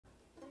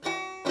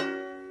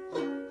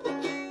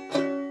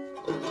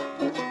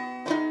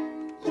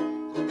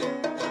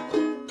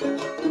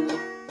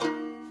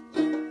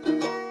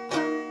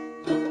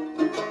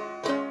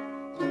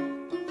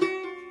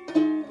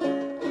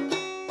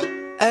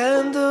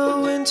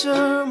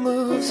winter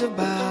moves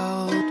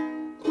about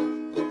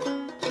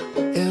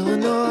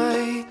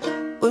Illinois,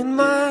 when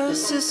my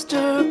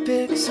sister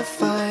picks a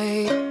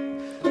fight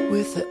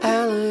with the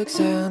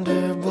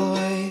Alexander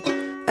boy,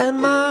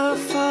 and my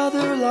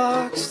father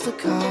locks the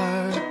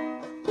car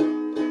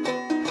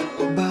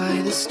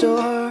by the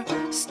store.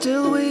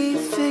 Still we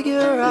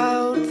figure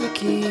out the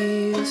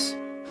keys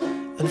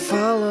and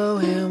follow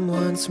him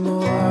once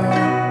more.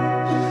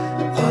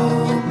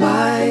 Oh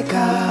my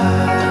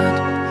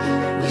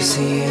God, we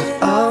see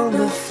it on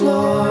the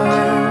floor,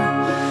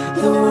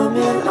 the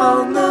woman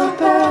on the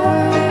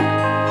bed,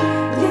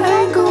 the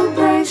ankle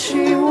brace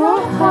she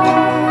wore,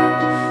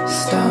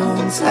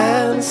 stones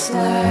and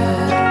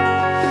sled.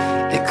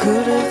 It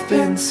could have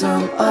been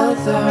some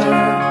other,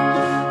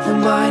 the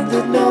mind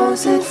that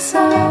knows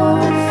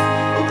itself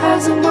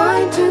has a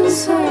mind to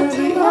serve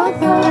the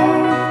other.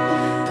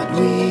 But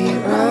we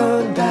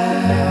run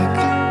back,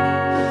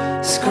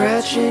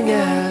 scratching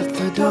at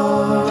the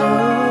door,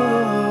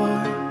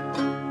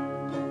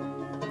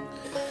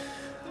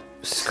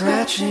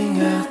 scratching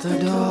at the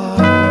door.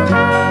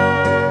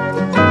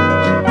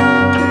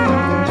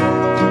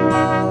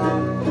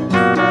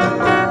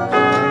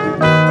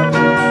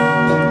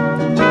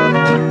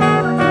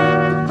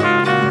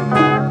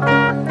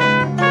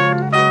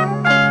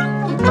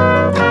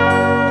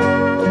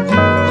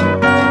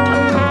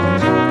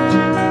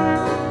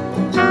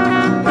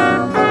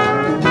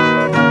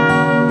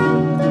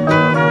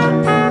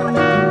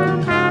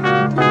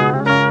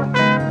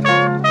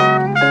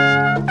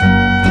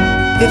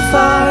 If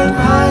I'm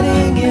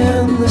hiding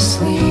in the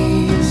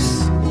sleeves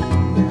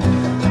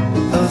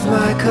of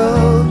my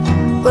coat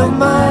when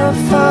my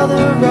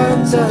father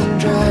runs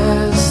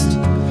undressed,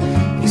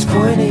 he's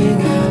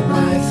pointing at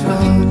my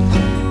throat,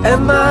 and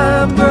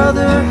my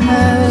brother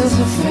has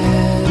a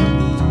fit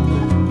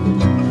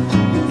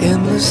in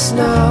the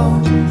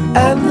snow,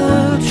 and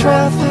the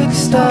traffic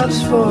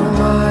stops for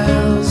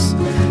miles.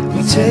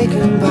 We take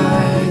him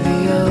by the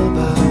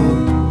elbow.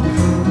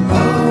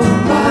 Oh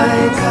my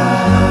God,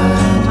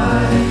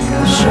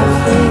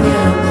 shuffling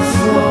in the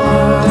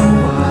floor,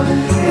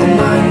 a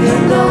mind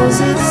that knows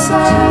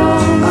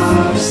itself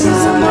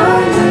is a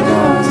mind that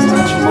knows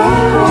much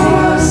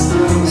more.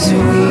 So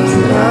we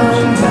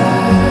run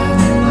back,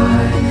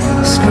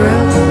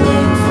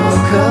 scrambling for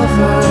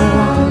cover.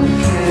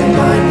 The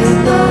mind that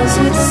knows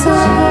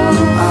itself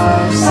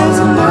has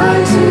a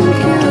mind to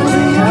kill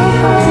the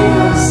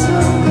others.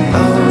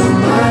 Oh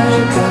my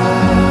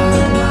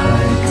God,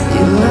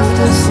 you left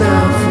us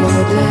now for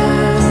dead.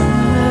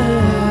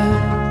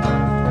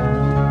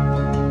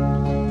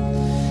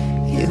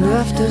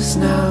 Left us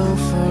now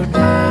for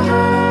dead.